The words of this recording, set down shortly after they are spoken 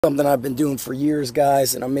Something I've been doing for years,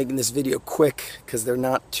 guys, and I'm making this video quick because they're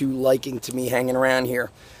not too liking to me hanging around here.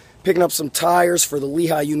 Picking up some tires for the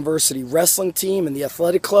Lehigh University wrestling team and the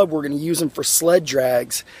athletic club. We're going to use them for sled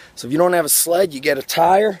drags. So if you don't have a sled, you get a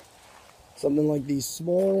tire, something like these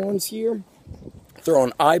small ones here. Throw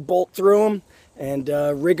an eye bolt through them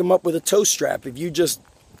and rig them up with a tow strap. If you just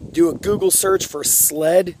do a Google search for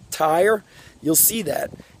sled tire, you'll see that.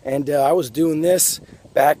 And I was doing this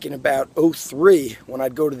back in about '03 when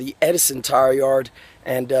I'd go to the Edison tire yard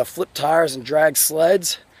and flip tires and drag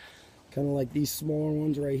sleds, kind of like these smaller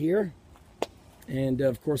ones right here, and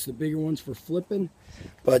of course the bigger ones for flipping.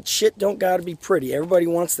 But shit don't gotta be pretty. Everybody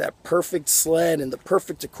wants that perfect sled and the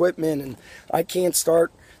perfect equipment, and I can't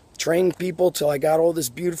start training people till I got all this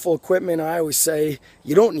beautiful equipment. I always say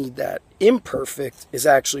you don't need that. Imperfect is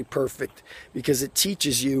actually perfect because it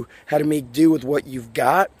teaches you how to make do with what you've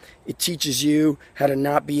got. It teaches you how to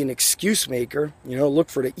not be an excuse maker, look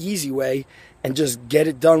for the easy way and just get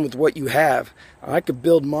it done with what you have. I could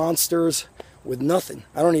build monsters with nothing.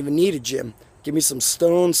 I don't even need a gym. Give me some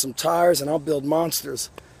stones, some tires, and I'll build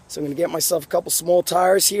monsters. So I'm going to get myself a couple small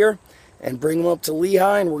tires here and bring them up to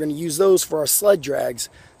Lehigh, and we're going to use those for our sled drags.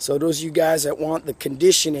 So those of you guys that want the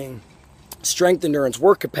conditioning, strength endurance,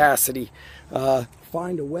 work capacity,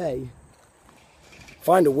 find a way.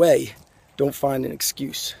 Don't find an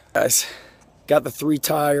excuse. Guys, got the 3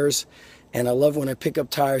 tires, and I love when I pick up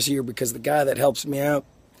tires here because the guy that helps me out,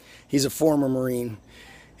 he's a former Marine.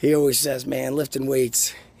 He always says, man, lifting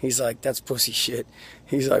weights, he's like, that's pussy shit.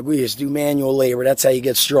 He's like, we just do manual labor. That's how you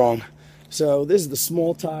get strong. So this is the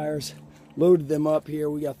small tires. Loaded them up here.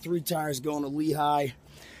 We got 3 tires going to Lehigh.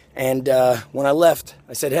 And when I left,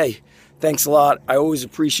 I said, hey, thanks a lot. I always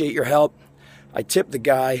appreciate your help. I tipped the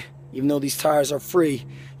guy. Even though these tires are free,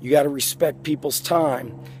 you got to respect people's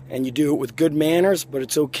time. And you do it with good manners, but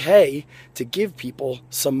it's okay to give people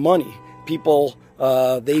some money. People,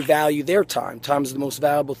 they value their time. Time is the most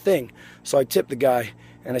valuable thing. So I tipped the guy,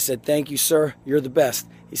 and I said, thank you, sir. You're the best.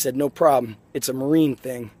 He said, no problem. It's a Marine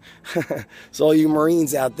thing. So all you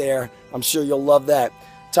Marines out there, I'm sure you'll love that.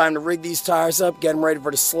 Time to rig these tires up, get them ready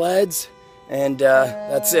for the sleds, and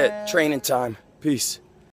that's it. Training time. Peace.